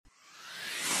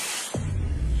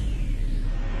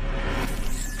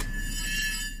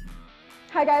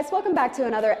Hi guys, welcome back to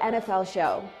another NFL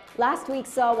show. Last week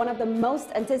saw one of the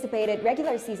most anticipated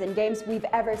regular season games we've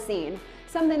ever seen.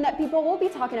 Something that people will be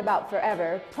talking about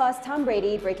forever, plus Tom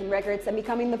Brady breaking records and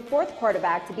becoming the fourth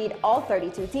quarterback to beat all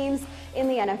 32 teams in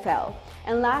the NFL.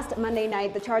 And last Monday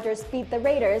night, the Chargers beat the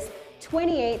Raiders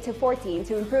 28-14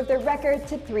 to improve their record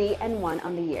to 3-1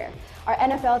 on the year. Our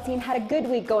NFL team had a good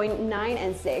week going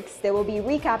 9-6. They will be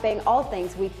recapping all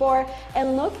things week 4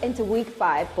 and look into week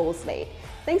 5 bowl slate.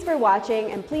 Thanks for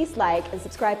watching, and please like and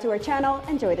subscribe to our channel.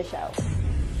 Enjoy the show.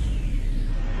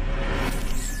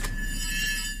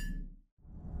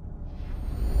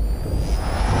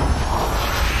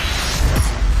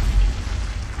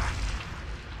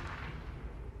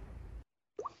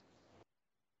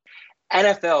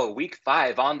 NFL Week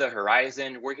 5 on the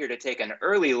horizon. We're here to take an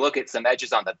early look at some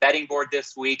edges on the betting board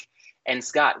this week. And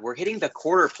Scott, we're hitting the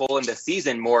quarter pole in the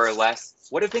season, more or less.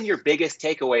 What have been your biggest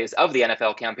takeaways of the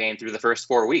NFL campaign through the first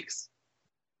 4 weeks?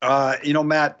 Matt,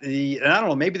 and I don't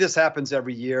know, maybe this happens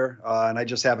every year, and I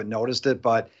just haven't noticed it,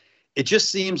 but it just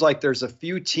seems like there's a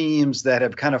few teams that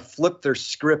have kind of flipped their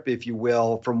script, if you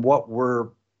will, from what we're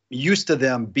used to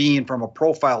them being from a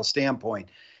profile standpoint.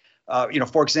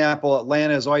 For example,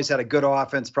 Atlanta has always had a good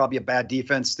offense, probably a bad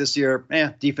defense. This year,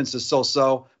 defense is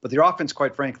so-so, but their offense,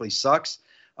 quite frankly, sucks.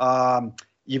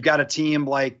 You've got a team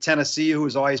like Tennessee,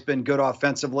 who's always been good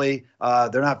offensively.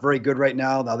 They're not very good right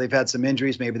now. Now they've had some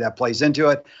injuries. Maybe that plays into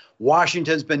it.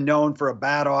 Washington's been known for a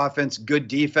bad offense, good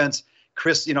defense.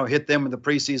 Chris, hit them in the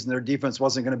preseason. Their defense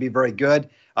wasn't going to be very good,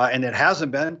 and it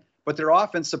hasn't been. But their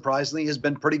offense, surprisingly, has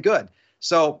been pretty good.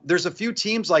 So there's a few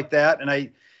teams like that,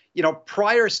 and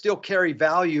priors still carry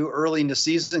value early in the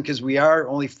season because we are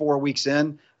only 4 weeks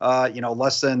in,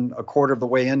 less than a quarter of the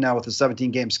way in now with the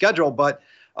 17-game schedule. But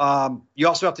you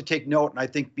also have to take note and I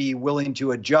think be willing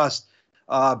to adjust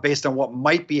based on what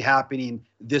might be happening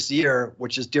this year,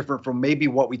 which is different from maybe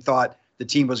what we thought the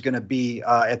team was going to be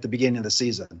at the beginning of the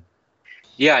season.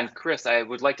 Yeah, and Chris, I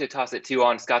would like to toss it too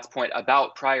on Scott's point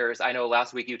about priors. I know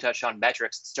last week you touched on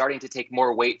metrics starting to take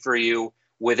more weight for you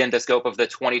within the scope of the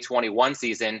 2021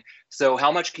 season. So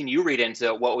how much can you read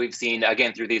into what we've seen,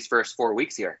 again, through these first 4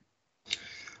 weeks here?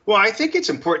 Well, I think it's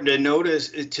important to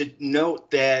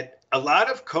note that a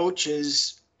lot of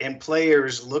coaches and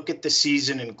players look at the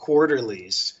season in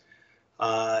quarterlies.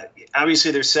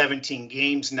 Obviously, there's 17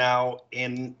 games now,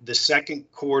 and the second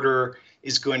quarter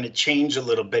is going to change a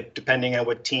little bit depending on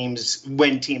when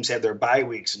teams have their bye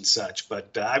weeks and such.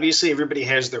 But obviously, everybody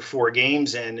has their 4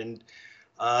 games in, and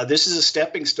this is a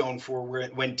stepping stone for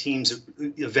when teams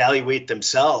evaluate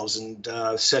themselves and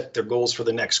set their goals for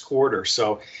the next quarter.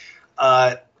 So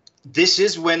this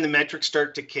is when the metrics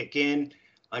start to kick in.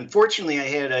 Unfortunately, I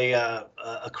had a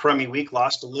crummy week,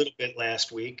 lost a little bit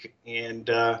last week, and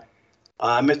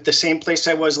I'm at the same place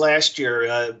I was last year.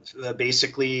 I was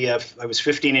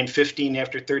 15-15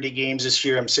 after 30 games this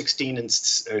year. I'm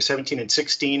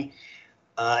 17-16.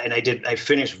 And I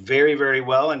finished very, very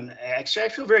well. And actually, I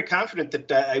feel very confident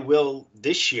that I will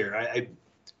this year.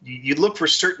 You look for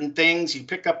certain things. You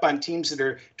pick up on teams that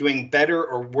are doing better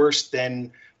or worse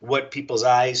than what people's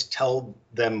eyes tell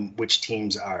them which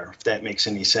teams are, if that makes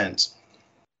any sense.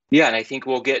 Yeah, and I think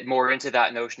we'll get more into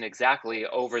that notion exactly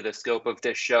over the scope of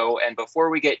this show. And before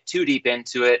we get too deep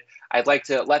into it, I'd like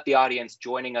to let the audience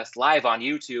joining us live on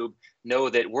YouTube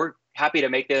know that we're happy to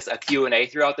make this a Q&A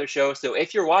throughout the show. So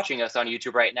if you're watching us on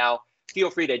YouTube right now, feel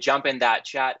free to jump in that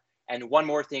chat. And one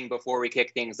more thing before we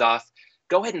kick things off,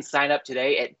 go ahead and sign up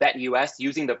today at BetUS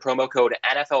using the promo code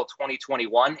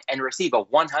NFL2021 and receive a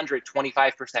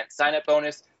 125% sign-up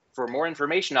bonus. For more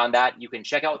information on that, you can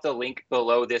check out the link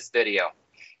below this video.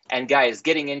 And guys,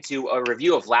 getting into a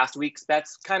review of last week's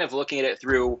bets, kind of looking at it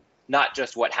through not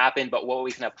just what happened, but what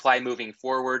we can apply moving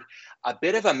forward. A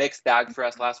bit of a mixed bag for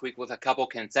us last week with a couple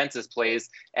consensus plays,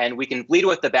 and we can lead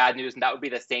with the bad news, and that would be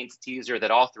the Saints teaser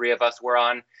that all 3 of us were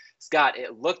on. Scott,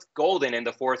 it looked golden in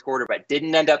the fourth quarter, but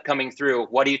didn't end up coming through.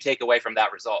 What do you take away from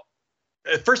that result?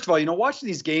 First of all, watching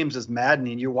these games is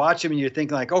maddening. You watch them and you're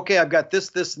thinking like, okay, I've got this,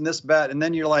 and this bet. And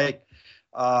then you're like,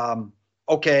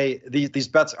 okay, these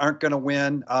bets aren't going to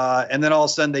win. And then all of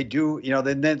a sudden they do,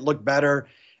 they look better.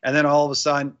 And then all of a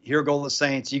sudden, here go the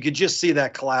Saints. You could just see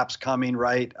that collapse coming,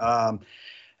 right?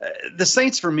 The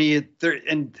Saints, for me,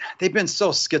 they've been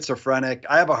so schizophrenic.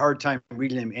 I have a hard time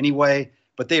reading them anyway,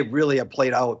 but they really have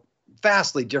played out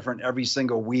vastly different every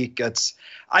single week.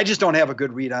 I just don't have a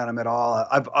good read on them at all.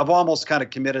 I've almost kind of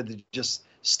committed to just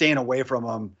staying away from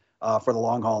them for the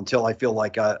long haul until I feel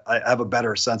like I have a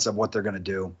better sense of what they're going to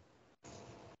do.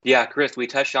 Yeah, Chris, we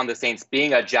touched on the Saints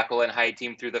being a Jekyll and Hyde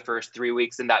team through the first 3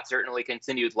 weeks, and that certainly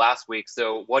continued last week.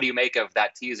 So what do you make of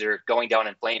that teaser going down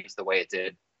in flames the way it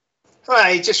did?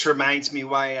 Well, it just reminds me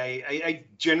why I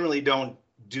generally don't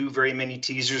do very many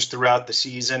teasers throughout the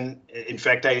season. In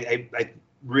fact, I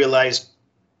realized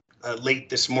late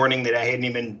this morning that I hadn't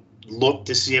even looked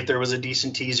to see if there was a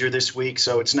decent teaser this week,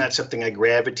 so it's not something I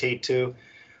gravitate to.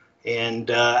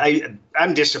 And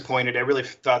I'm disappointed. I really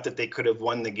thought that they could have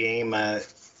won the game.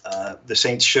 The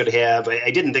Saints should have.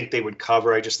 I didn't think they would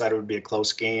cover. I just thought it would be a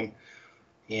close game.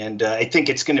 And I think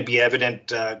it's going to be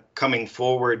evident coming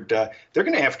forward. They're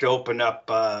going to have to open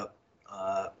up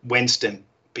Winston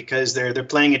because they're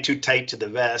playing it too tight to the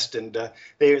vest, and their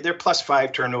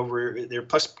 +5 turnover. Their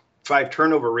 +5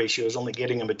 turnover ratio is only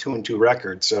getting them a 2-2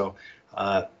 record. So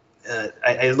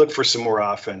I look for some more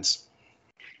offense.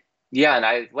 Yeah, and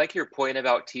I like your point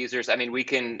about teasers. I mean, we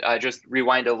can just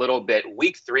rewind a little bit.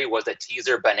 Week 3 was a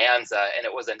teaser bonanza, and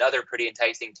it was another pretty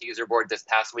enticing teaser board this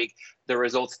past week. The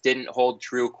results didn't hold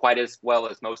true quite as well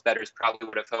as most bettors probably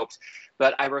would have hoped.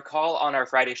 But I recall on our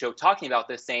Friday show talking about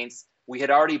the Saints, we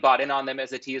had already bought in on them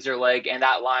as a teaser leg, and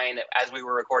that line, as we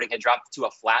were recording, had dropped to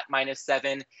a flat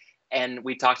 -7. And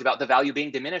we talked about the value being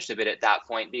diminished a bit at that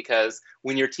point, because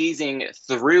when you're teasing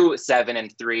through 7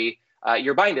 and 3,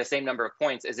 you're buying the same number of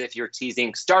points as if you're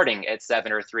teasing starting at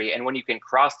 7 or 3. And when you can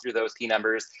cross through those key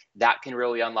numbers, that can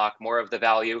really unlock more of the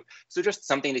value. So just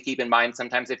something to keep in mind.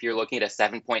 Sometimes if you're looking at a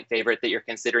 7-point favorite that you're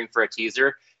considering for a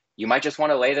teaser, you might just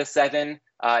want to lay the 7.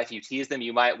 If you tease them,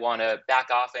 you might want to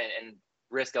back off and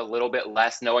risk a little bit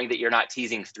less, knowing that you're not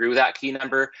teasing through that key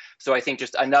number. So I think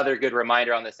just another good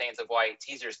reminder on the Saints of why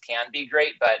teasers can be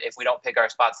great, but if we don't pick our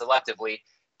spots selectively,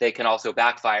 they can also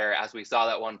backfire, as we saw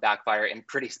that one backfire in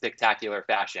pretty spectacular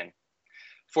fashion.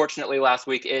 Fortunately, last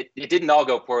week, it didn't all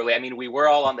go poorly. I mean, we were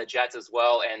all on the Jets as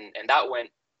well, and that went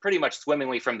pretty much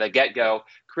swimmingly from the get-go.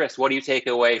 Chris, what do you take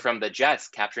away from the Jets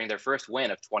capturing their first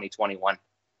win of 2021?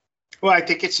 Well, I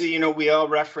think it's, we all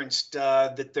referenced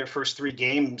that their first 3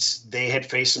 games, they had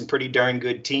faced some pretty darn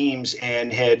good teams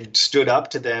and had stood up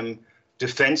to them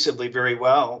defensively very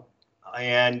well.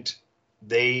 And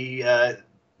they,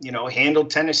 handled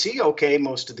Tennessee okay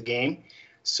most of the game.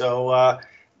 So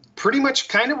pretty much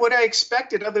kind of what I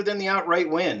expected other than the outright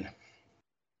win.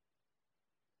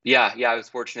 Yeah, I was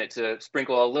fortunate to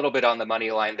sprinkle a little bit on the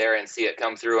money line there and see it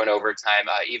come through in overtime.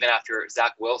 Even after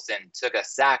Zach Wilson took a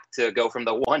sack to go from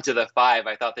the 1 to the 5,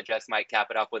 I thought the Jets might cap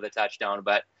it up with a touchdown,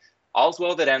 but all's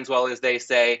well that ends well, as they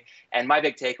say. And my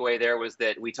big takeaway there was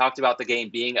that we talked about the game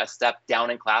being a step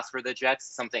down in class for the Jets,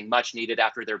 something much needed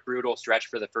after their brutal stretch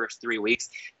for the first 3 weeks.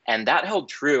 And that held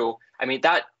true. I mean,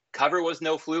 that cover was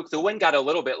no fluke. The win got a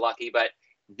little bit lucky, but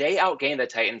they outgained the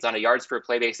Titans on a yards per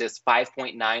play basis,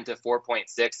 5.9 to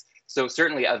 4.6. So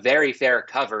certainly a very fair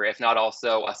cover, if not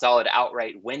also a solid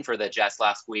outright win for the Jets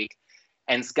last week.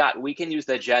 And Scott, we can use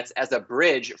the Jets as a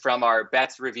bridge from our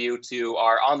bets review to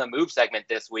our On the Move segment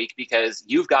this week, because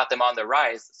you've got them on the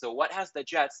rise. So what has the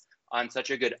Jets on such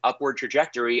a good upward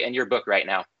trajectory in your book right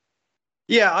now?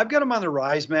 Yeah, I've got them on the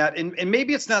rise, Matt. And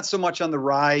maybe it's not so much on the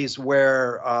rise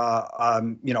where,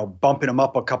 bumping them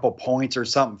up a couple points or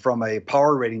something from a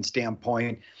power rating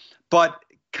standpoint, but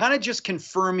kind of just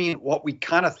confirming what we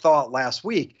kind of thought last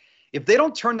week. If they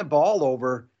don't turn the ball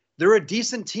over, they're a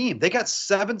decent team. They got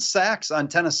 7 sacks on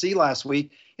Tennessee last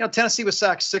week. Tennessee was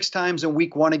sacked 6 times in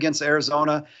week 1 against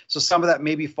Arizona. So some of that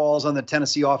maybe falls on the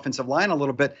Tennessee offensive line a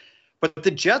little bit. But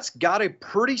the Jets got a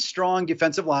pretty strong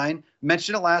defensive line.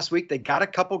 Mentioned it last week. They got a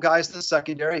couple guys in the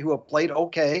secondary who have played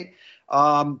okay.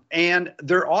 And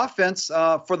their offense,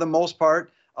 for the most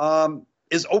part,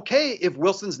 is okay if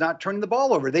Wilson's not turning the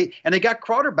ball over. They got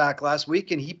Crowder back last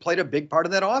week, and he played a big part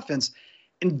of that offense.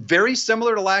 And very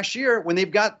similar to last year, when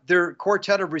they've got their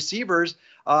quartet of receivers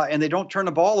and they don't turn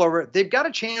the ball over, they've got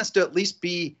a chance to at least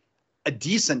be a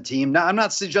decent team. Now, I'm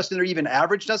not suggesting they're even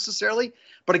average necessarily,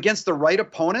 but against the right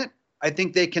opponent, I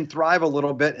think they can thrive a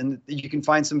little bit, and you can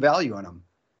find some value in them.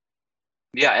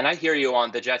 Yeah, and I hear you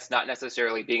on the Jets not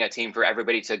necessarily being a team for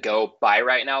everybody to go buy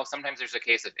right now. Sometimes there's a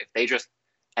case of if they just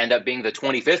end up being the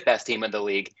 25th best team in the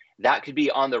league, that could be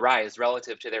on the rise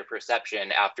relative to their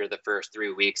perception after the first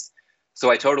 3 weeks. So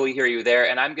I totally hear you there.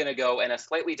 And I'm going to go in a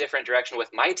slightly different direction with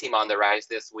my team on the rise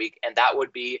this week, and that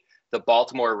would be the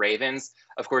Baltimore Ravens.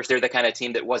 Of course, they're the kind of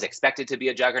team that was expected to be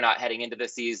a juggernaut heading into the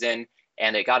season,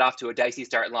 and it got off to a dicey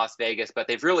start in Las Vegas, but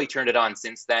they've really turned it on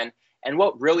since then. And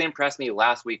what really impressed me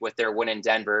last week with their win in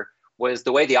Denver was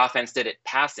the way the offense did it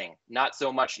passing. Not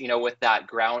so much, with that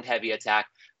ground-heavy attack,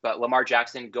 but Lamar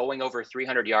Jackson going over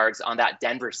 300 yards on that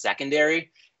Denver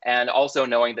secondary, and also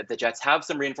knowing that the Jets have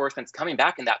some reinforcements coming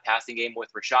back in that passing game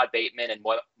with Rashad Bateman and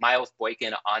Miles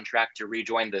Boykin on track to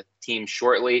rejoin the team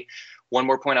shortly. One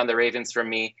more point on the Ravens from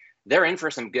me. They're in for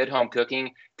some good home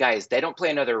cooking. Guys, they don't play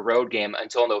another road game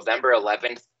until November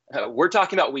 11th we're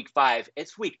talking about week 5.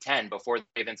 It's week 10 before the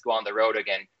Ravens go on the road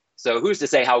again. So who's to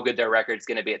say how good their record's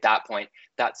going to be at that point?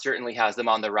 That certainly has them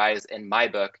on the rise in my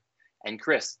book. And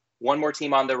Chris, one more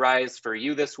team on the rise for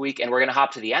you this week, and we're going to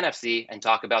hop to the NFC and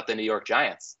talk about the New York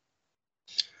Giants.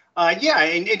 Yeah,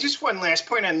 and just one last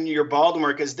point on your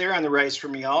Baltimore, because they're on the rise for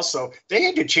me also. They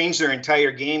had to change their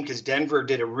entire game because Denver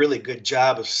did a really good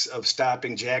job of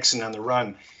stopping Jackson on the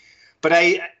run. But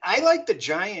I like the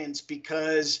Giants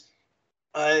because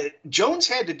Jones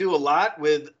had to do a lot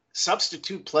with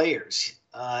substitute players.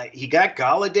 He got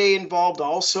Golladay involved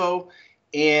also,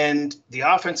 and the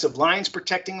offensive line's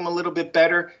protecting him a little bit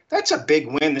better. That's a big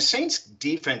win. The Saints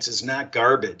defense is not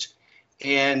garbage.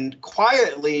 And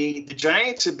quietly, the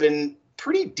Giants have been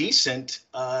pretty decent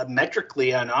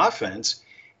metrically on offense,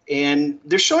 and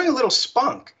they're showing a little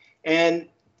spunk. And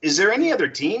is there any other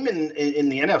team in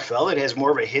the NFL that has more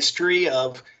of a history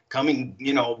of coming,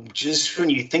 just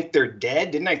when you think they're dead?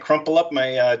 Didn't I crumple up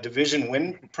my division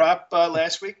win prop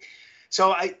last week?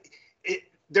 So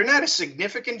they're not a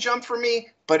significant jump for me,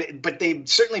 but they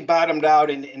certainly bottomed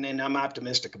out, and I'm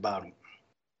optimistic about them.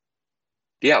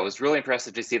 Yeah, it was really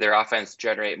impressive to see their offense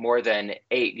generate more than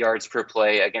 8 yards per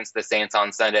play against the Saints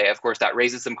on Sunday. Of course, that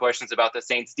raises some questions about the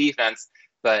Saints defense,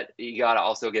 but you got to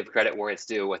also give credit where it's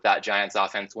due with that Giants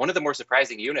offense. One of the more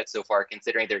surprising units so far,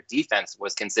 considering their defense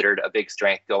was considered a big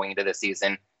strength going into the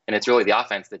season. And it's really the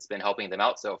offense that's been helping them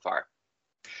out so far.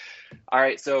 All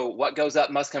right, so what goes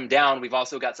up must come down. We've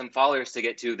also got some followers to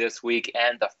get to this week,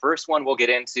 and the first one we'll get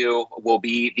into will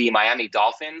be the Miami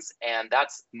Dolphins, and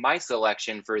that's my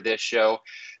selection for this show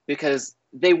because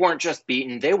they weren't just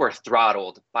beaten, they were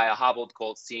throttled by a hobbled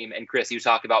Colts team. And Chris, you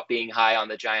talk about being high on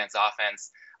the Giants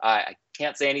offense. I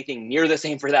can't say anything near the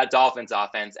same for that Dolphins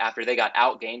offense after they got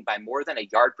outgained by more than a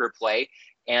yard per play.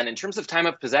 And in terms of time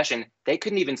of possession, they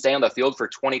couldn't even stay on the field for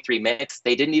 23 minutes.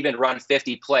 They didn't even run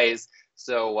 50 plays.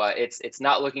 So it's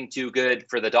not looking too good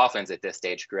for the Dolphins at this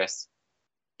stage, Chris.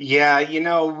 Yeah,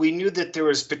 we knew that there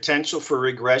was potential for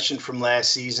regression from last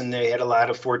season. They had a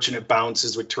lot of fortunate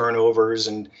bounces with turnovers,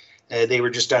 and they were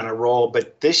just on a roll.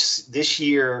 But this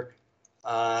year,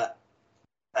 I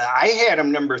had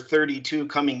them number 32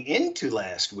 coming into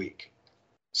last week.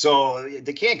 So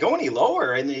they can't go any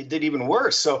lower, and they did even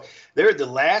worse. So they're the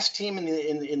last team in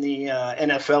the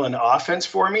NFL in offense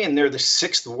for me, and they're the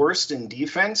 6th worst in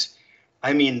defense.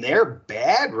 I mean, they're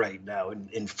bad right now.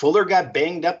 And Fuller got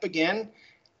banged up again.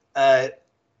 I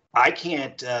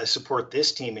can't support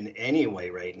this team in any way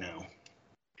right now.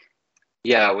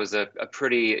 Yeah, it was a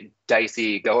pretty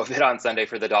dicey go of it on Sunday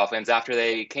for the Dolphins. After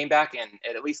they came back and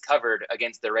at least covered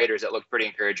against the Raiders, it looked pretty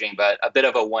encouraging, but a bit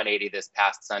of a 180 this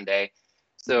past Sunday.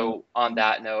 So on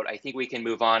that note, I think we can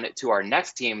move on to our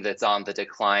next team that's on the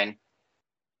decline.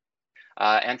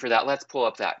 And for that, let's pull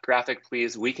up that graphic,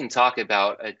 please. We can talk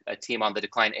about a team on the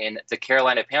decline in the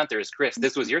Carolina Panthers. Chris,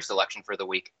 this was your selection for the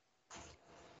week.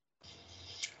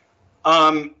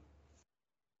 I'm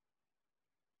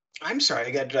sorry,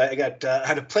 I got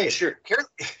how to play it. Sure.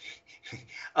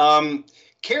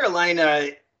 Carolina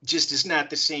just is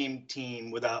not the same team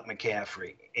without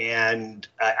McCaffrey. And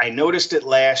I noticed it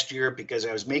last year because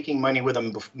I was making money with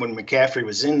them when McCaffrey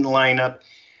was in the lineup.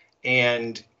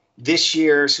 And this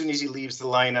year, as soon as he leaves the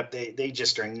lineup, they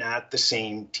just are not the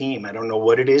same team. I don't know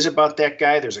what it is about that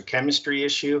guy. There's a chemistry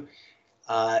issue.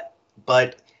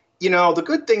 But, the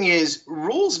good thing is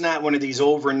Rule's not one of these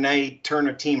overnight turn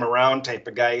a team around type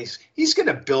of guys. He's going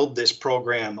to build this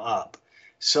program up.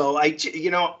 So,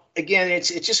 again, it's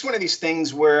just one of these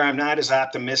things where I'm not as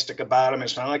optimistic about them.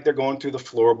 It's not like they're going through the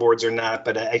floorboards or not,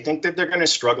 but I think that they're going to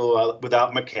struggle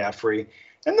without McCaffrey.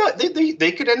 And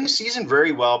they could end the season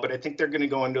very well, but I think they're going to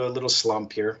go into a little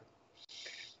slump here.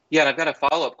 Yeah, and I've got a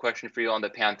follow-up question for you on the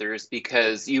Panthers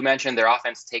because you mentioned their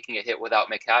offense taking a hit without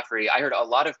McCaffrey. I heard a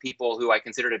lot of people who I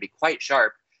consider to be quite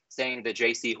sharp saying the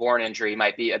J.C. Horn injury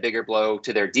might be a bigger blow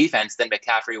to their defense than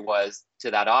McCaffrey was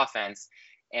to that offense.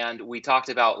 And we talked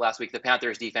about last week the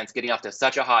Panthers defense getting off to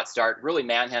such a hot start, really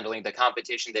manhandling the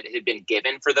competition that it had been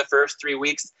given for the first 3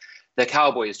 weeks. The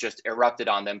Cowboys just erupted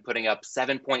on them, putting up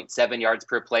 7.7 yards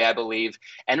per play, I believe.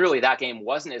 And really, that game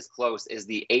wasn't as close as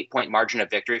the 8-point margin of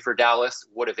victory for Dallas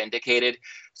would have indicated.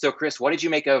 So, Chris, what did you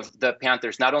make of the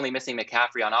Panthers not only missing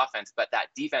McCaffrey on offense, but that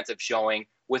defensive showing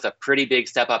with a pretty big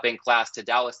step up in class to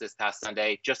Dallas this past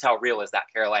Sunday? Just how real is that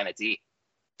Carolina D?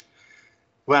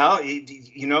 Well,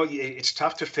 it's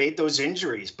tough to fade those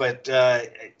injuries, but,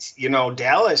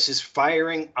 Dallas is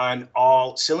firing on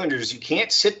all cylinders. You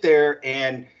can't sit there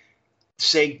and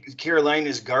say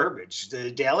Carolina's garbage. The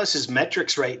Dallas's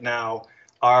metrics right now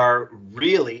are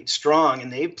really strong,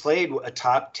 and they've played a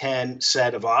top 10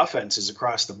 set of offenses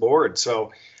across the board.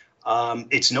 So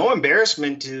It's no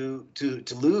embarrassment to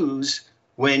lose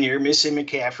when you're missing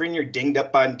McCaffrey and you're dinged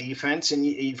up on defense and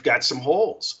you've got some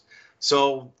holes.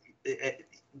 So,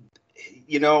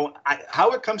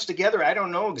 how it comes together, I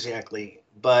don't know exactly,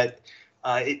 but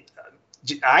I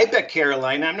bet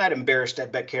Carolina. I'm not embarrassed. I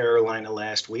bet Carolina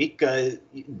last week.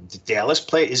 Dallas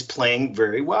is playing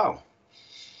very well.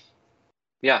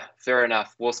 Yeah, fair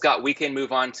enough. Well, Scott, we can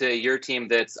move on to your team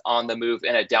that's on the move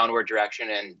in a downward direction.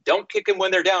 And don't kick them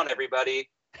when they're down, everybody.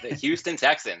 The Houston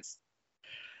Texans.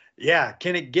 Yeah,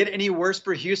 can it get any worse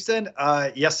for Houston?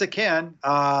 Yes, it can.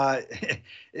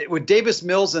 With Davis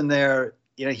Mills in there,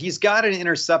 he's got an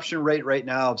interception rate right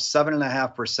now of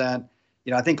 7.5%.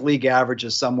 I think league average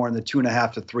is somewhere in the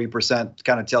 2.5 to 3%.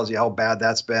 Kind of tells you how bad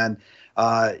that's been.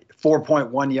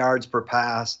 4.1 yards per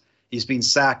pass. He's been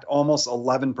sacked almost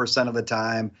 11% of the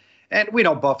time. And we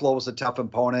know Buffalo was a tough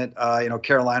opponent.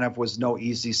 Carolina was no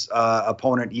easy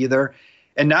opponent either.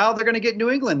 And now they're going to get New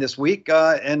England this week.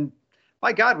 And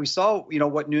my God, we saw,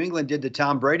 what New England did to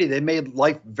Tom Brady. They made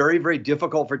life very, very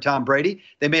difficult for Tom Brady.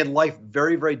 They made life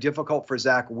very, very difficult for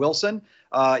Zach Wilson,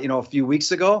 a few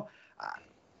weeks ago.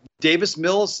 Davis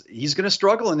Mills, he's going to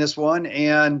struggle in this one.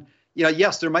 And,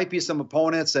 yes, there might be some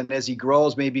opponents. And as he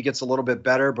grows, maybe he gets a little bit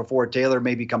better before Taylor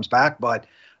maybe comes back. But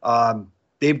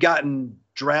they've gotten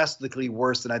drastically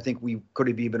worse than I think we could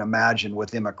have even imagined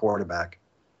with him at quarterback.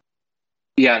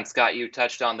 Yeah, and Scott, you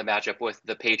touched on the matchup with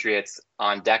the Patriots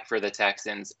on deck for the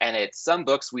Texans. And at some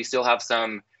books, we still have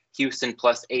some Houston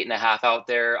plus 8.5 out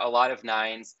there, a lot of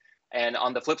 9s. And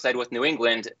on the flip side with New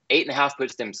England, 8.5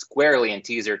 puts them squarely in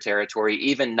teaser territory,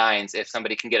 even 9s. If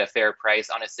somebody can get a fair price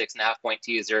on a 6.5 point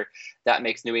teaser, that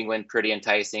makes New England pretty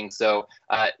enticing. So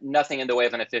nothing in the way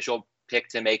of an official pick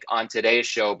to make on today's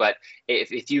show. But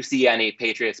if you see any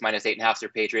Patriots minus 8.5s or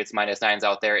Patriots minus 9s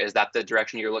out there, is that the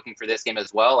direction you're looking for this game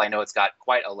as well? I know it's got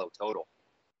quite a low total.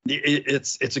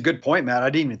 It's a good point, Matt. I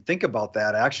didn't even think about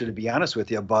that, actually, to be honest with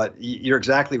you. But you're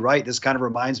exactly right. This kind of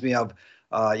reminds me of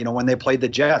when they played the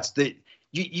Jets.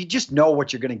 You just know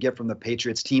what you're going to get from the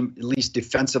Patriots team, at least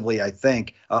defensively, I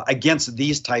think, against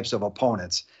these types of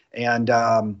opponents.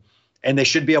 And they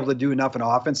should be able to do enough in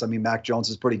offense. I mean, Mac Jones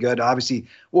is pretty good. Obviously,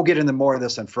 we'll get into more of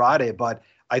this on Friday, but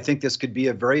I think this could be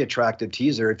a very attractive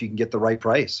teaser if you can get the right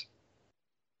price.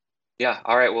 Yeah.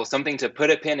 All right. Well, something to put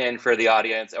a pin in for the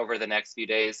audience over the next few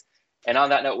days. And on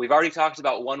that note, we've already talked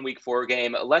about one Week 4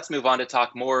 game. Let's move on to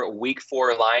talk more Week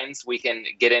 4 lines. We can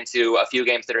get into a few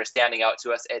games that are standing out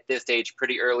to us at this stage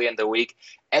pretty early in the week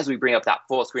as we bring up that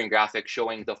full screen graphic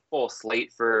showing the full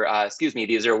slate for,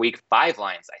 these are Week 5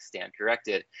 lines. I stand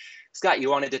corrected. Scott,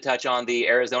 you wanted to touch on the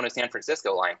Arizona-San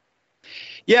Francisco line.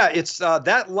 Yeah, it's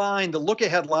that line, the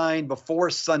look-ahead line before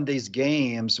Sunday's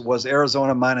games was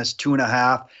Arizona minus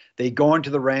 2.5. They go into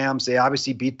the Rams. They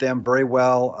obviously beat them very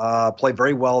well, play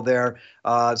very well there.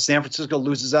 San Francisco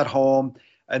loses at home.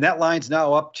 And that line's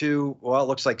now up to, well, it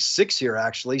looks like 6 here,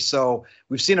 actually. So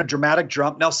we've seen a dramatic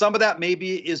jump. Now, some of that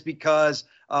maybe is because,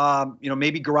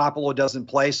 maybe Garoppolo doesn't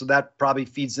play. So that probably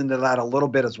feeds into that a little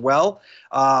bit as well.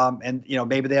 And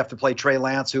maybe they have to play Trey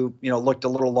Lance, who, looked a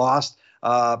little lost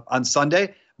on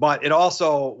Sunday. But it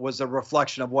also was a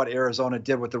reflection of what Arizona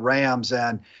did with the Rams.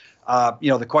 And,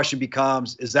 the question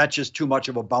becomes, is that just too much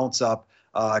of a bounce up,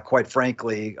 quite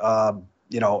frankly? A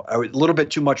little bit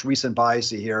too much recent bias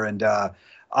here. And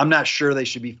I'm not sure they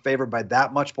should be favored by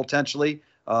that much potentially.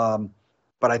 But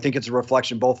I think it's a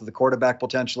reflection both of the quarterback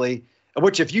potentially,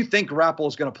 which if you think Garoppolo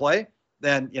is going to play,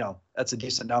 then, that's a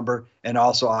decent number. And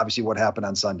also obviously what happened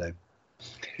on Sunday.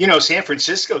 San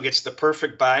Francisco gets the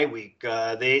perfect bye week.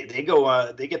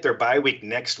 They get their bye week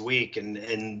next week,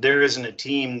 and there isn't a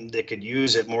team that could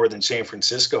use it more than San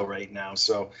Francisco right now.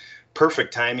 So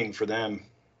perfect timing for them.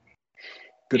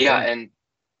 Good point.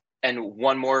 And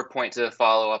one more point to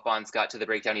follow up on, Scott, to the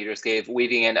breakdown you just gave,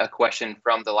 weaving in a question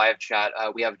from the live chat.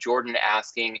 We have Jordan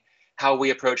asking how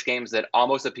we approach games that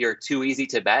almost appear too easy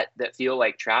to bet, that feel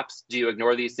like traps. Do you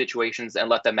ignore these situations and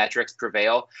let the metrics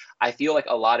prevail? I feel like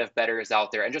a lot of bettors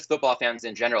out there and just football fans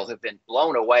in general have been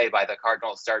blown away by the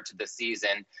Cardinals' start to the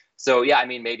season. So, yeah, I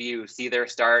mean, maybe you see their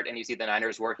start and you see the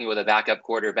Niners working with a backup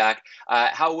quarterback.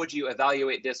 How would you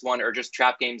evaluate this one or just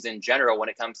trap games in general when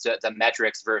it comes to the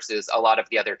metrics versus a lot of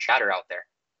the other chatter out there?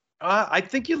 I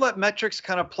think you let metrics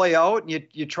kind of play out and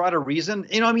you try to reason.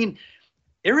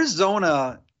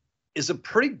 Arizona is a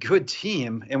pretty good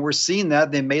team, and we're seeing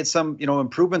that they made some,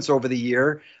 improvements over the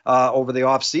year, over the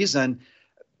offseason.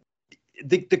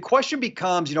 The question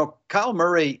becomes, Kyle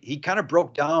Murray, he kind of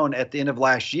broke down at the end of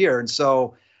last year. And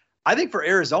so I think for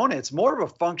Arizona, it's more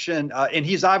of a function, and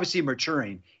he's obviously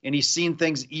maturing, and he's seen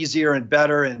things easier and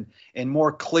better and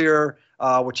more clear,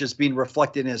 which is being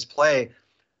reflected in his play.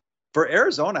 For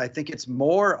Arizona, I think it's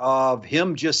more of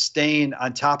him just staying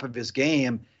on top of his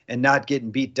game and not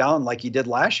getting beat down like he did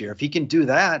last year. If he can do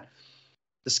that,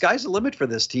 the sky's the limit for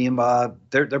this team.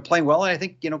 They're playing well, and I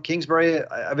think Kingsbury.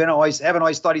 Haven't always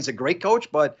thought he's a great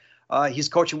coach, but he's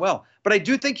coaching well. But I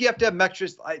do think you have to have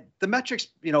metrics. The metrics,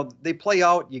 they play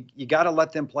out. You got to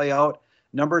let them play out.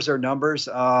 Numbers are numbers.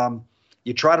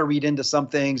 You try to read into some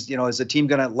things. Is the team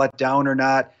going to let down or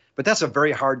not? But that's a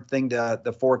very hard thing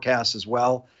to forecast as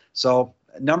well. So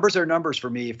numbers are numbers for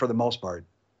me for the most part.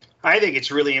 I think it's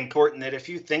really important that if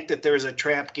you think that there's a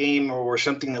trap game or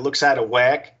something that looks out of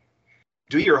whack,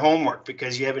 do your homework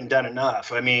because you haven't done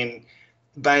enough. I mean,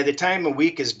 by the time a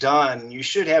week is done, you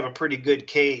should have a pretty good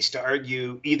case to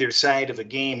argue either side of a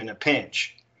game in a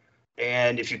pinch.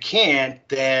 And if you can't,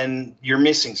 then you're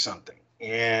missing something.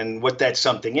 And what that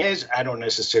something is, I don't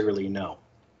necessarily know.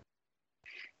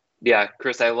 Yeah,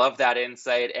 Chris, I love that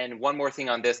insight. And one more thing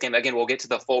on this game. Again, we'll get to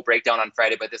the full breakdown on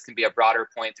Friday, but this can be a broader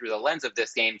point through the lens of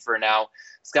this game for now.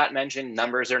 Scott mentioned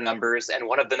numbers are numbers. And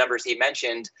one of the numbers he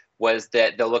mentioned was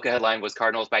that the look-ahead line was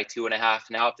Cardinals by 2.5,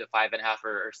 now up to 5.5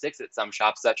 or 6 at some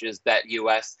shops, such as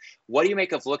BetUS. What do you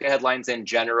make of look-ahead lines in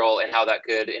general and how that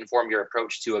could inform your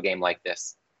approach to a game like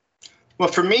this? Well,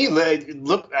 for me,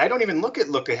 I don't even look at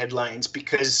look-ahead lines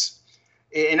because –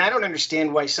 and I don't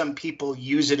understand why some people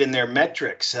use it in their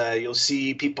metrics. You'll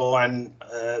see people on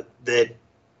that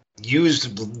use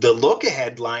the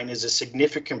look-ahead line as a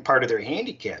significant part of their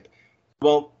handicap.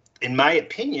 Well, in my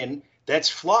opinion, that's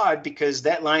flawed because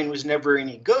that line was never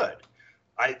any good.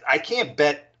 I can't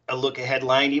bet a look-ahead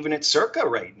line even at Circa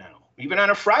right now. Even on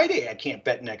a Friday, I can't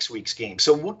bet next week's game.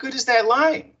 So what good is that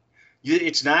line?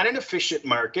 It's not an efficient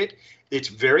market. It's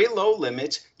very low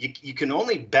limits. You can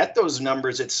only bet those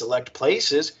numbers at select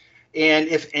places. And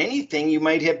if anything, you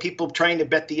might have people trying to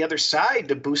bet the other side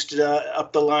to boost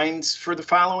up the lines for the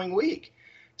following week.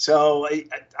 So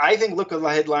I think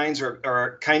look-ahead lines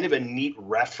are kind of a neat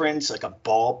reference, like a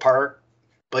ballpark,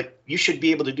 but you should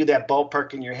be able to do that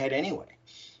ballpark in your head anyway.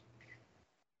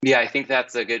 Yeah, I think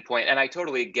that's a good point. And I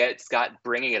totally get Scott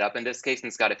bringing it up in this case.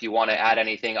 And Scott, if you want to add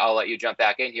anything, I'll let you jump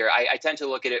back in here. I tend to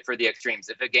look at it for the extremes.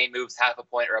 If a game moves half a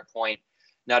point or a point,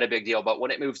 not a big deal. But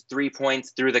when it moves 3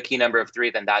 points through the key number of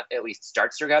 3, then that at least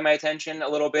starts to grab my attention a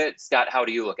little bit. Scott, how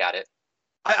do you look at it?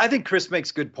 I think Chris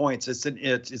makes good points.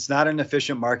 It's not an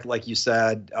efficient market, like you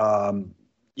said.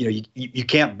 You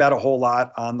can't bet a whole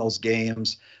lot on those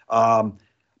games.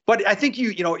 But I think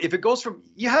if it goes from,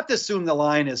 you have to assume the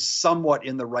line is somewhat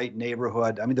in the right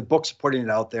neighborhood. I mean, the books are putting it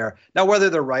out there. Now, whether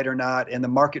they're right or not, and the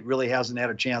market really hasn't had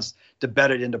a chance to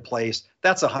bet it into place,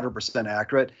 that's 100%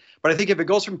 accurate. But I think if it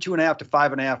goes from 2.5 to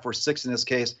 5.5 or 6 in this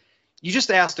case, you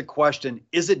just ask the question,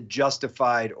 is it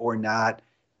justified or not?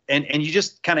 And you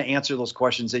just kind of answer those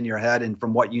questions in your head and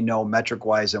from what you know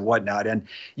metric-wise and whatnot. And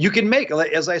you can make,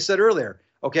 as I said earlier,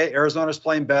 okay, Arizona's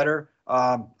playing better.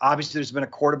 Obviously, there's been a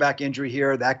quarterback injury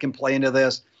here that can play into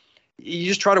this. You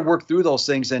just try to work through those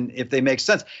things, and if they make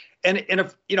sense. And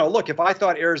if look, if I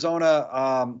thought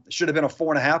Arizona should have been a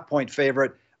 4.5 point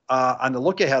favorite on the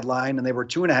look-ahead line, and they were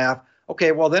 2.5,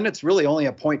 okay, well then it's really only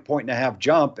a point and a half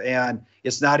jump, and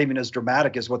it's not even as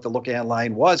dramatic as what the look-ahead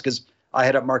line was because I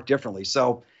had it marked differently.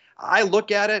 So I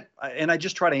look at it and I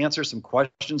just try to answer some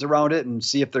questions around it and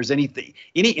see if there's any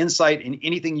insight and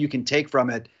anything you can take from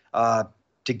it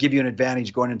to give you an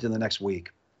advantage going into the next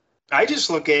week. I just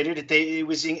look at it. It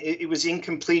was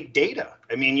incomplete data.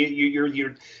 I mean,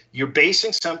 you're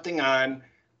basing something on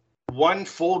one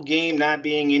full game not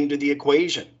being into the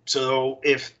equation. So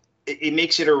if it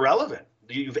makes it irrelevant,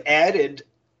 you've added,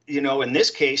 in this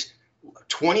case,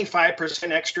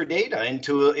 25% extra data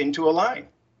into a line.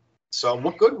 So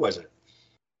what good was it?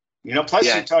 Plus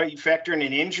you factor in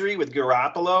an injury with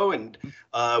Garoppolo and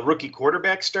rookie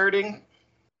quarterback starting.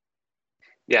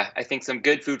 Yeah, I think some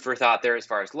good food for thought there as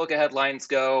far as look-ahead lines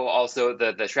go. Also,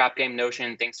 the trap game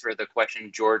notion. Thanks for the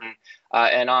question, Jordan.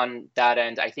 And on that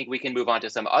end, I think we can move on to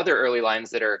some other early lines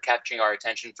that are catching our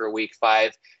attention for Week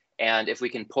 5. And if we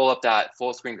can pull up that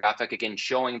full-screen graphic again,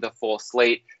 showing the full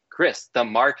slate. Chris, the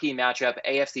marquee matchup,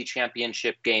 AFC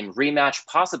Championship game rematch,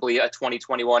 possibly a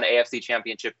 2021 AFC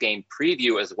Championship game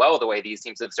preview as well, the way these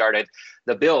teams have started.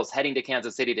 The Bills heading to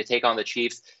Kansas City to take on the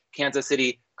Chiefs. Kansas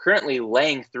City currently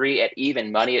laying 3 at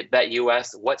even money at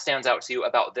BetUS. What stands out to you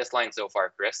about this line so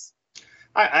far, Chris?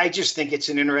 I just think it's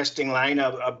an interesting line.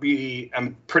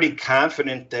 I'm pretty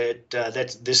confident that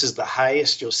this is the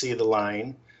highest you'll see the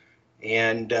line,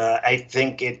 and I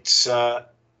think it's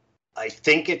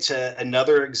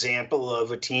another example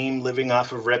of a team living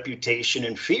off of reputation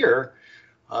and fear.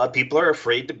 People are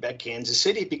afraid to bet Kansas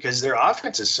City because their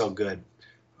offense is so good.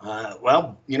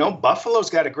 Well, Buffalo's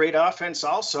got a great offense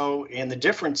also, and the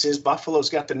difference is Buffalo's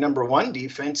got the number 1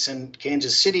 defense, and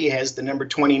Kansas City has the number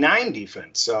 29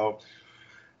 defense. So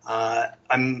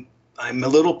I'm a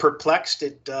little perplexed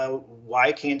at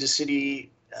why Kansas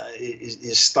City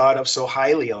is thought of so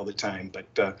highly all the time.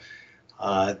 But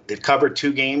they've covered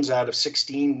 2 games out of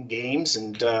 16 games,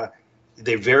 and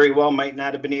they very well might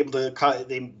not have been able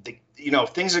to. If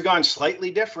things had gone slightly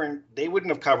different, they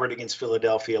wouldn't have covered against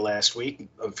Philadelphia last week.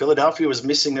 Philadelphia was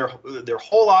missing their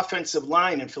whole offensive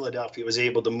line, and Philadelphia was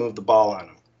able to move the ball on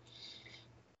them.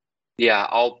 Yeah,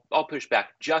 I'll push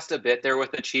back just a bit there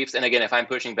with the Chiefs. And again, if I'm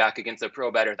pushing back against a pro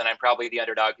better, then I'm probably the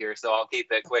underdog here. So I'll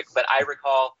keep it quick. But I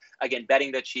recall, again,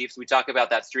 betting the Chiefs. We talk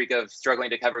about that streak of struggling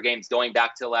to cover games going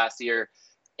back to last year.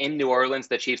 In New Orleans,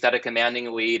 the Chiefs had a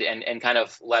commanding lead and kind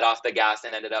of let off the gas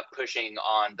and ended up pushing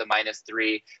on the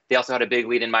 -3. They also had a big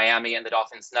lead in Miami, and the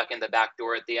Dolphins snuck in the back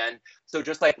door at the end. So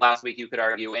just like last week, you could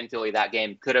argue in Philly that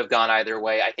game could have gone either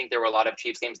way. I think there were a lot of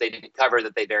Chiefs games they didn't cover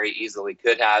that they very easily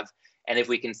could have. And if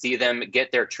we can see them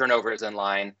get their turnovers in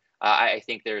line, I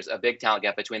think there's a big talent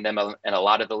gap between them and a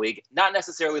lot of the league. Not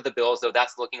necessarily the Bills, though.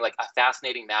 That's looking like a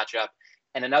fascinating matchup.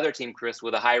 And another team, Chris,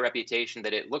 with a high reputation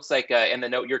that it looks like in the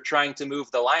note you're trying to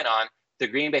move the line on, the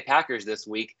Green Bay Packers this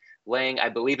week, laying, I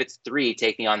believe it's 3,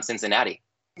 taking on Cincinnati.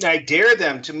 I dare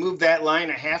them to move that line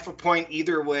a half a point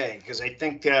either way, because I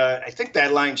think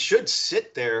that line should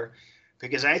sit there,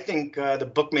 because I think the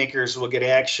bookmakers will get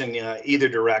action either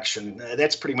direction.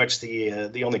 That's pretty much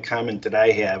the only comment that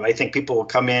I have. I think people will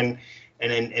come in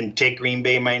and take Green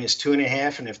Bay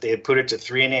 -2.5, and if they had put it to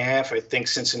 3.5, I think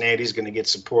Cincinnati's going to get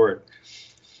support.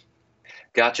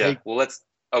 Gotcha. Hey, well,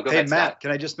 go hey, ahead, Matt, Scott.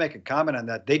 can I just make a comment on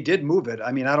that? They did move it.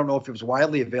 I mean, I don't know if it was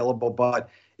widely available, but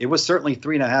it was certainly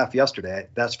 3.5 yesterday.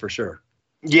 That's for sure.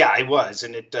 Yeah, it was,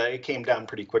 and it came down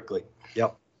pretty quickly.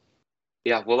 Yep.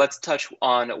 Yeah, well, let's touch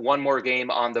on one more game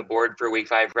on the board for Week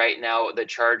 5 right now. The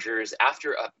Chargers,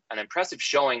 after an impressive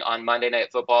showing on Monday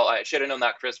Night Football, I should have known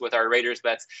that, Chris, with our Raiders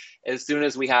bets. As soon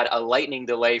as we had a lightning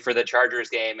delay for the Chargers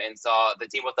game and saw the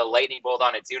team with the lightning bolt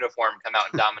on its uniform come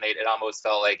out and dominate, it almost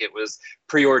felt like it was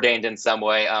preordained in some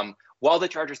way. While the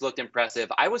Chargers looked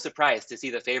impressive, I was surprised to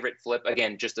see the favorite flip.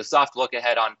 Again, just a soft look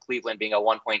ahead on Cleveland being a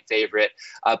 1-point favorite.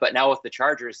 But now with the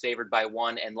Chargers favored by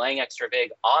 1 and laying extra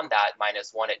big on that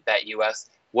 -1 at BetUS,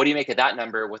 what do you make of that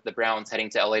number with the Browns heading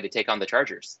to LA to take on the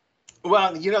Chargers?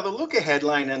 Well, the look ahead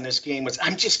line on this game was,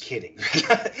 I'm just kidding.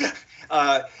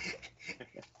 I'm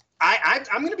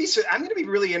going to be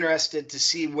really interested to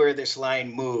see where this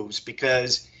line moves,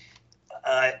 because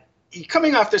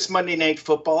coming off this Monday Night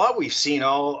Football, all we've seen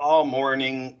all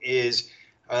morning is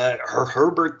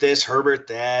Herbert this, Herbert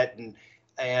that,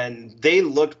 and they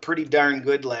looked pretty darn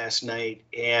good last night.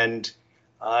 And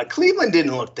Cleveland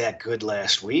didn't look that good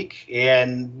last week,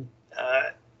 and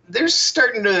there's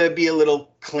starting to be a little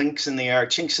chinks in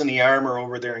the armor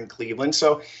over there in Cleveland.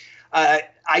 So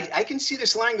I can see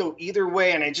this line go either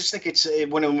way, and I just think it's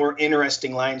one of the more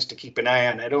interesting lines to keep an eye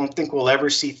on. I don't think we'll ever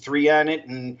see 3 on it,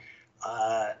 and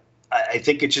I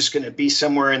think it's just going to be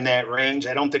somewhere in that range.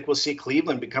 I don't think we'll see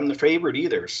Cleveland become the favorite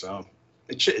either. So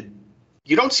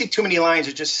you don't see too many lines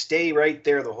that just stay right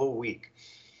there the whole week.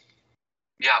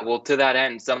 Yeah, well, to that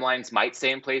end, some lines might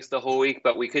stay in place the whole week,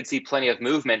 but we could see plenty of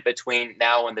movement between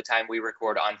now and the time we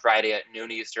record on Friday at noon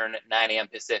Eastern, 9 a.m.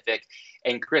 Pacific.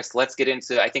 And Chris, let's get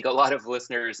into, I think, a lot of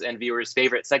listeners and viewers'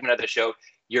 favorite segment of the show,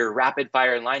 your rapid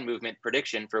fire line movement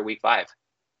prediction for Week 5.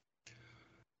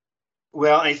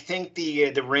 Well, I think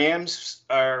the Rams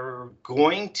are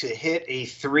going to hit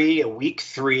a week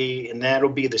 3, and that'll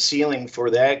be the ceiling for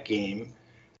that game.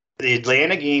 The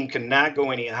Atlanta game cannot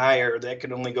go any higher. That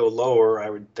could only go lower, I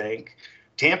would think.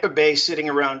 Tampa Bay sitting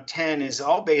around 10 is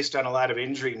all based on a lot of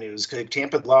injury news, because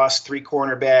Tampa lost 3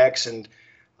 cornerbacks, and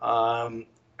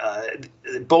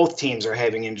both teams are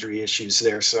having injury issues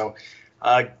there. So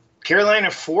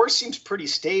Carolina 4 seems pretty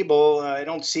stable. I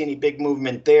don't see any big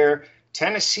movement there.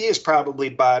 Tennessee is probably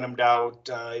bottomed out.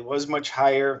 It was much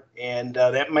higher, and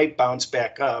that might bounce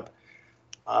back up.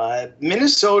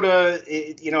 Minnesota,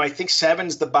 I think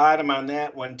 7's the bottom on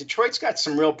that one. Detroit's got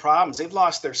some real problems. They've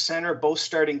lost their center, both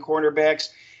starting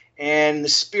cornerbacks, and the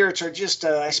Spirits are just,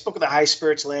 I spoke with the High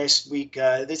Spirits last week.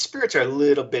 The Spirits are a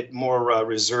little bit more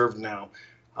reserved now.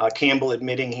 Campbell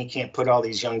admitting he can't put all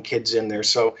these young kids in there.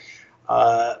 So,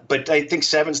 but I think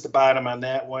 7's the bottom on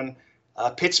that one.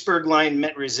 Pittsburgh line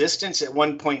met resistance at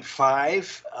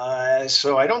 1.5,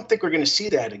 so I don't think we're going to see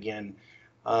that again.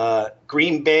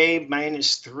 Green Bay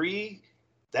 -3,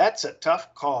 that's a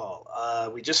tough call.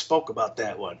 We just spoke about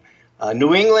that one.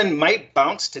 New England might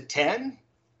bounce to 10.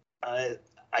 I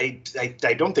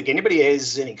don't think anybody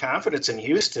has any confidence in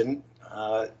Houston.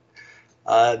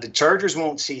 The Chargers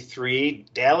won't see 3.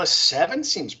 Dallas 7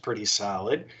 seems pretty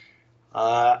solid.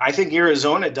 I think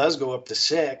Arizona does go up to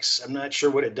 6. I'm not sure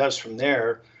what it does from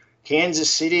there. Kansas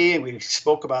City, we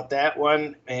spoke about that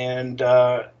one. And,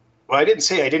 I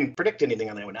didn't predict anything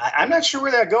on that one. I'm not sure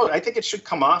where that goes. I think it should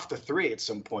come off the 3 at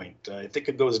some point. I think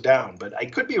it goes down, but I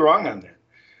could be wrong on that.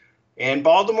 And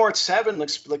Baltimore at 7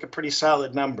 looks like a pretty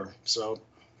solid number. So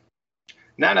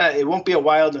it won't be a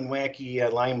wild and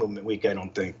wacky line movement week, I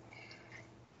don't think.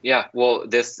 Yeah, well,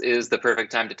 this is the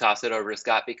perfect time to toss it over to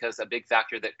Scott, because a big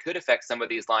factor that could affect some of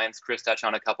these lines, Chris touched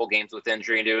on a couple games with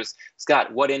injury news.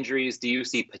 Scott, what injuries do you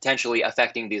see potentially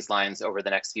affecting these lines over the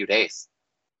next few days?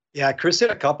 Yeah, Chris hit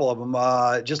a couple of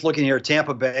them. Just looking here,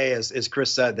 Tampa Bay, as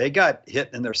Chris said, they got hit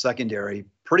in their secondary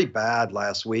pretty bad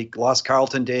last week. Lost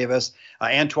Carlton Davis,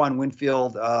 Antoine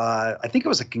Winfield. I think it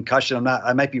was a concussion.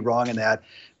 I might be wrong in that,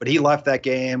 but he left that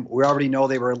game. We already know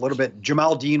they were a little bit.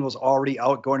 Jamal Dean was already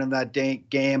out going in that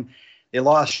game. They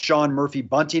lost Sean Murphy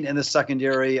Bunting in the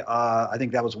secondary. I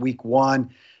think that was week 1.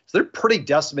 So they're pretty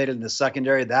decimated in the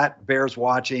secondary. That bears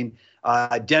watching.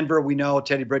 Denver, we know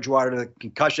Teddy Bridgewater, the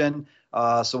concussion.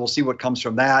 So we'll see what comes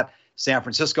from that. San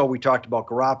Francisco, we talked about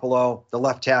Garoppolo. The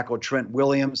left tackle, Trent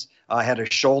Williams, had a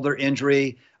shoulder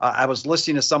injury. I was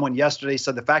listening to someone yesterday,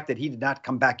 said the fact that he did not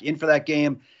come back in for that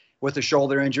game with a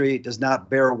shoulder injury does not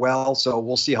bear well. So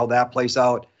we'll see how that plays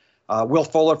out. Will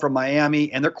Fuller from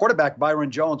Miami, and their quarterback,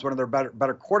 Byron Jones, one of their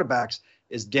better quarterbacks,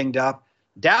 is dinged up.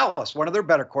 Dallas, one of their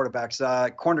better quarterbacks,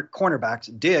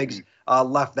 cornerbacks, Diggs,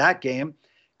 left that game.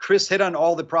 Chris hit on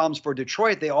all the problems for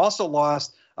Detroit. They also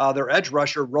lost their edge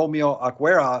rusher, Romeo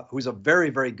Okwara, who's a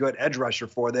very, very good edge rusher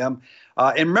for them.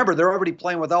 And remember, they're already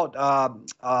playing without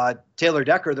Taylor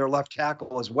Decker, their left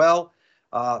tackle as well.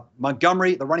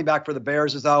 Montgomery, the running back for the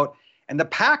Bears, is out. And the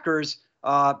Packers,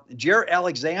 Jaire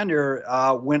Alexander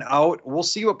went out. We'll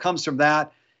see what comes from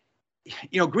that.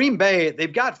 Green Bay,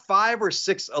 they've got 5 or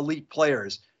 6 elite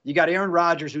players. You got Aaron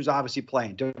Rodgers, who's obviously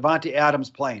playing. Devontae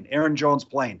Adams playing. Aaron Jones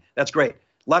playing. That's great.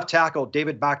 Left tackle,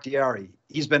 David Bakhtiari.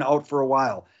 He's been out for a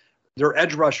while. Their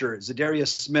edge rusher, Zadarius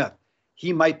Smith.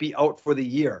 He might be out for the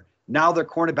year. Now their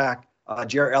cornerback,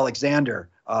 Jaire Alexander,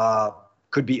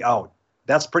 could be out.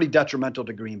 That's pretty detrimental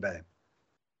to Green Bay.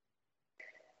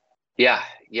 Yeah,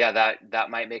 that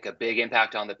might make a big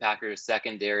impact on the Packers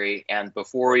secondary. And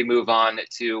before we move on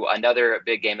to another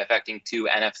big game affecting 2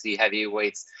 NFC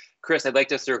heavyweights, Chris, I'd like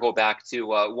to circle back to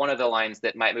one of the lines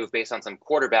that might move based on some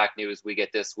quarterback news we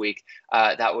get this week.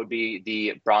 That would be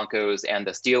the Broncos and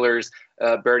the Steelers.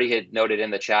 Bertie had noted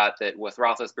in the chat that with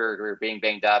Roethlisberger being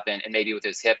banged up and maybe with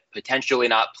his hip potentially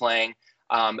not playing,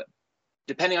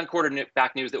 depending on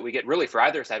quarterback news that we get really for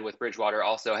either side, with Bridgewater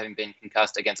also having been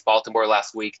concussed against Baltimore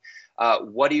last week,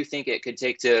 what do you think it could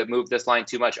take to move this line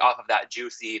too much off of that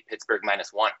juicy Pittsburgh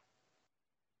 -1?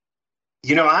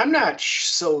 I'm not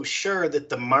so sure that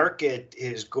the market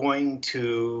is going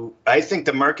to. I think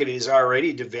the market is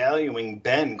already devaluing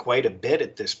Ben quite a bit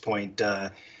at this point.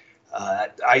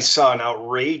 I saw an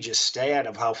outrageous stat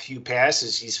of how few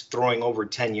passes he's throwing over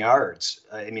 10 yards.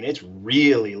 I mean, it's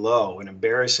really low and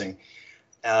embarrassing.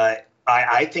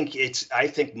 I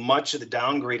think much of the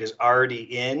downgrade is already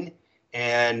in,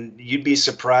 and you'd be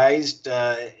surprised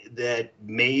that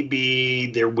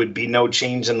maybe there would be no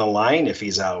change in the line if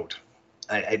he's out.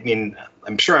 I mean,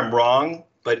 I'm sure I'm wrong,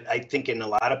 but I think in a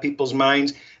lot of people's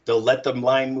minds, they'll let the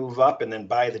line move up and then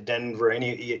buy the Denver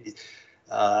anyway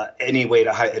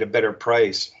at a better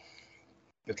price,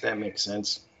 if that makes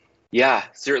sense. Yeah,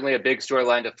 certainly a big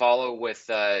storyline to follow with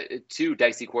 2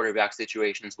 dicey quarterback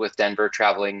situations with Denver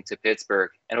traveling to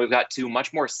Pittsburgh. And we've got 2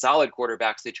 much more solid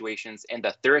quarterback situations in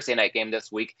the Thursday night game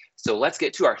this week. So let's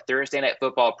get to our Thursday night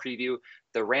football preview.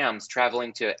 The Rams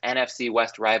traveling to NFC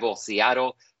West rival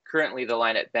Seattle. Currently, the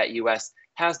line at BetUS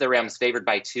has the Rams favored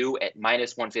by 2 at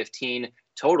 -115,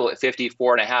 total at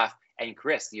 54.5. And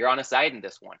Chris, you're on a side in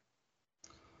this one.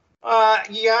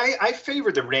 I favor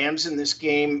the Rams in this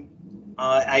game.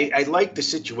 I like the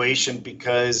situation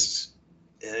because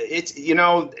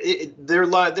their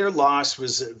loss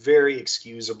was very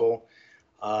excusable.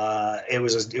 It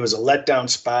was a letdown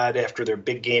spot after their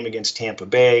big game against Tampa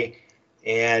Bay,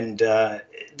 and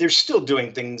they're still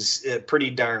doing things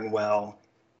pretty darn well.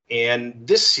 And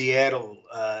this Seattle,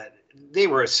 they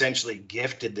were essentially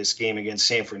gifted this game against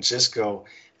San Francisco.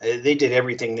 They did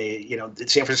everything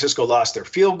San Francisco lost their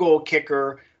field goal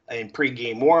kicker in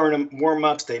pregame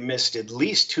warm-ups. They missed at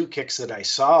least 2 kicks that I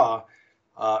saw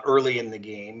early in the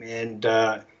game. And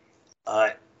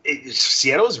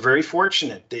Seattle is very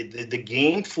fortunate. The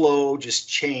game flow just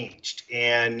changed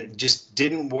and just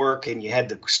didn't work. And you had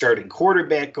the starting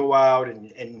quarterback go out,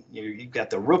 and you got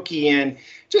the rookie in.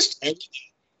 Just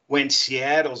went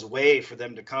Seattle's way for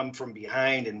them to come from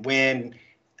behind and win.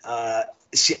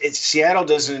 Seattle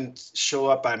doesn't show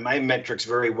up on my metrics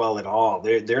very well at all.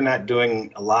 They're not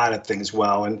doing a lot of things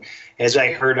well. And as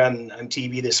I heard on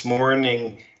TV this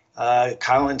morning,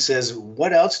 Colin says,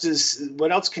 what else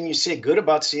can you say good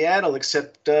about Seattle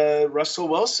except Russell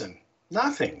Wilson?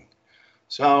 Nothing.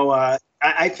 So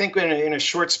I think in a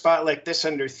short spot like this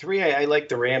under 3, I like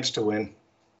the Rams to win.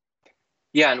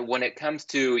 Yeah, and when it comes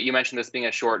to, you mentioned this being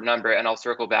a short number, and I'll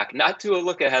circle back, not to a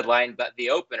look-ahead line, but the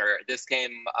opener. This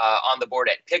came on the board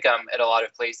at Pick'em at a lot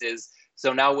of places.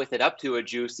 So now with it up to a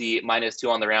juicy -2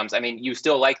 on the Rams, I mean, you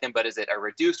still like them, but is it a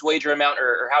reduced wager amount,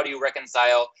 or how do you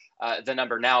reconcile the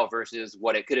number now versus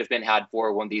what it could have been had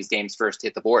for when these games first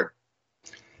hit the board?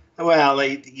 Well,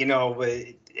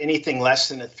 anything less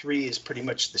than a 3 is pretty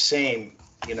much the same.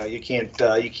 You can't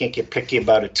get picky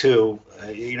about a 2.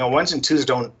 1s and 2s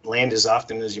don't land as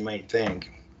often as you might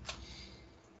think.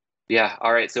 Yeah.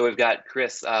 All right. So we've got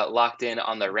Chris locked in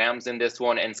on the Rams in this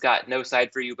one, and Scott, no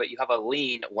side for you, but you have a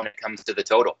lean when it comes to the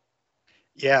total.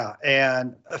 Yeah.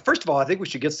 And first of all, I think we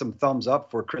should get some thumbs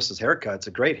up for Chris's haircut. It's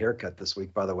a great haircut this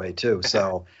week, by the way, too.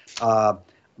 So,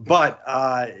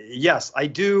 yes, I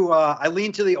do. I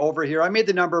lean to the over here. I made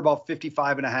the number about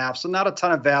 55.5, so not a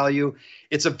ton of value.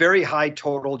 It's a very high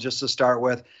total just to start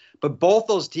with. But both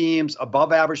those teams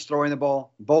above average throwing the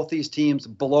ball, both these teams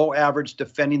below average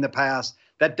defending the pass.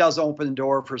 That does open the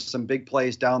door for some big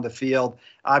plays down the field.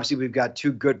 Obviously, we've got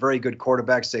 2 very good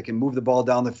quarterbacks that can move the ball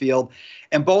down the field.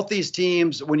 And both these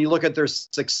teams, when you look at their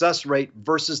success rate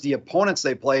versus the opponents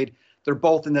they played, they're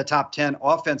both in the top 10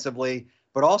 offensively,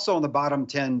 but also in the bottom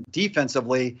 10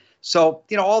 defensively. So,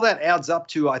 all that adds up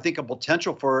to, I think, a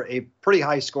potential for a pretty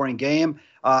high scoring game.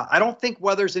 I don't think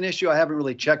weather's an issue. I haven't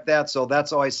really checked that. So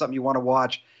that's always something you want to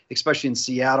watch, especially in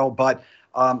Seattle. But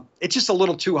it's just a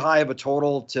little too high of a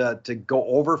total to go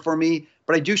over for me.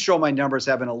 But I do show my numbers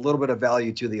having a little bit of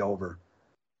value to the over.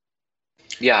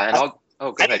 Yeah, and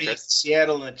go ahead, Chris.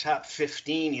 Seattle in the top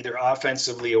 15, either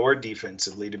offensively or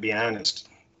defensively, to be honest.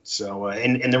 So,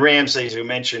 and the Rams, as you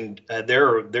mentioned,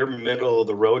 they're middle of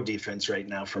the road defense right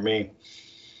now for me.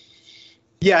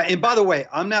 Yeah, and by the way,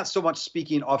 I'm not so much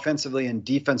speaking offensively and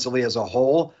defensively as a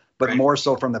whole, but right. More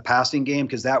so from the passing game,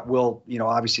 because that will,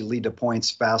 obviously lead to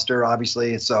points faster,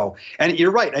 obviously. So, and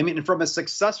you're right. I mean, from a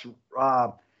success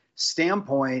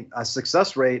standpoint, a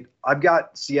success rate, I've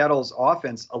got Seattle's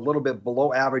offense a little bit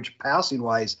below average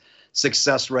passing-wise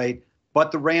success rate,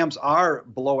 but the Rams are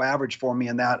below average for me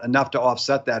in that, enough to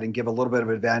offset that and give a little bit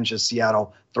of advantage to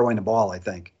Seattle throwing the ball, I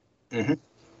think. Mm-hmm.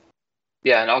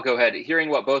 Yeah, and I'll go ahead. Hearing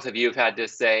what both of you have had to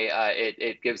say,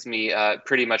 it gives me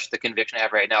pretty much the conviction I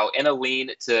have right now in a lean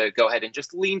to go ahead and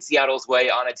just lean Seattle's way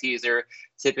on a teaser.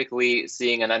 Typically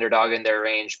seeing an underdog in their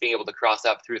range, being able to cross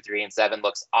up through 3 and 7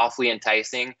 looks awfully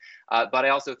enticing. But I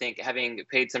also think, having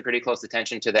paid some pretty close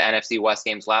attention to the NFC West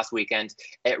games last weekend,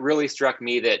 it really struck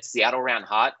me that Seattle ran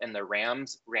hot and the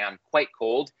Rams ran quite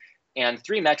cold. And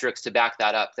 3 metrics to back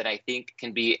that up that I think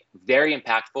can be very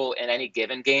impactful in any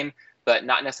given game, but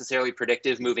not necessarily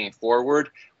predictive moving forward,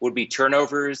 would be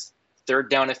turnovers,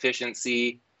 third down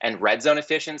efficiency, and red zone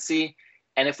efficiency.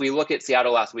 And if we look at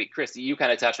Seattle last week, Chris, you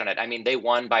kind of touched on it. I mean, they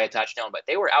won by a touchdown, but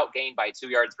they were outgained by 2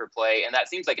 yards per play, and that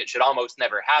seems like it should almost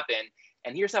never happen.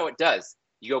 And here's how it does.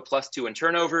 You go +2 in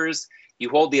turnovers. You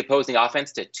hold the opposing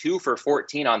offense to 2 for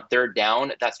 14 on third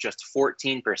down. That's just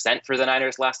 14% for the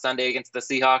Niners last Sunday against the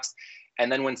Seahawks.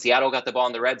 And then when Seattle got the ball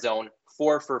in the red zone,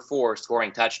 4 for 4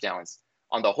 scoring touchdowns.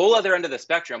 On the whole other end of the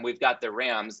spectrum, we've got the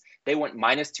Rams. They went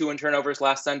 -2 in turnovers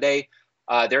last Sunday.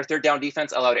 Their third down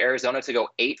defense allowed Arizona to go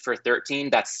 8 for 13.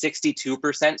 That's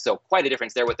 62%. So quite a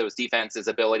difference there with those defenses'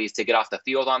 abilities to get off the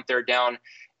field on third down.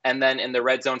 And then in the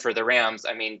red zone for the Rams,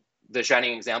 I mean, the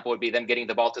shining example would be them getting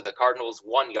the ball to the Cardinals'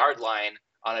 1-yard line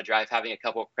on a drive, having a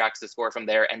couple of cracks to score from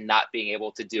there and not being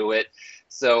able to do it.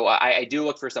 So I do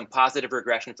look for some positive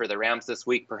regression for the Rams this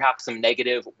week, perhaps some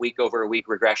negative week-over-week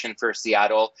regression for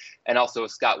Seattle. And also,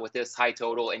 Scott, with this high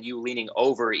total and you leaning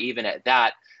over even at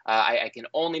that, I can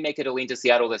only make it a lean to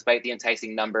Seattle despite the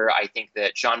enticing number. I think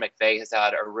that Sean McVay has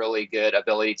had a really good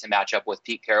ability to match up with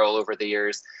Pete Carroll over the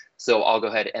years. So I'll go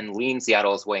ahead and lean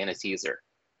Seattle's way in a teaser.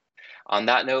 On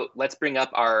that note, let's bring up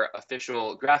our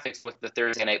official graphics with the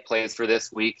Thursday night plays for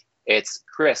this week. It's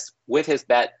Chris with his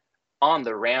bet on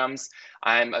the Rams.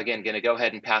 I'm, again, going to go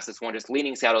ahead and pass this one, just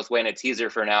leaning Seattle's way in a teaser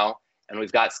for now. And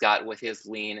we've got Scott with his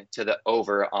lean to the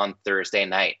over on Thursday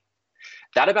night.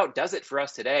 That about does it for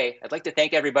us today. I'd like to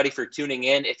thank everybody for tuning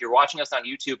in. If you're watching us on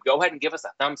YouTube, go ahead and give us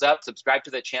a thumbs up, subscribe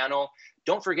to the channel.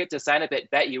 Don't forget to sign up at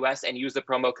BetUS and use the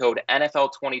promo code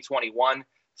NFL2021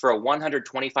 for a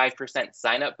 125%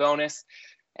 sign-up bonus.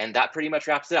 And that pretty much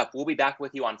wraps it up. We'll be back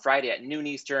with you on Friday at noon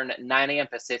Eastern, 9 a.m.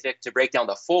 Pacific to break down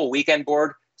the full weekend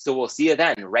board. So we'll see you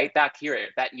then right back here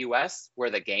at BetUS, where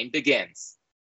the game begins.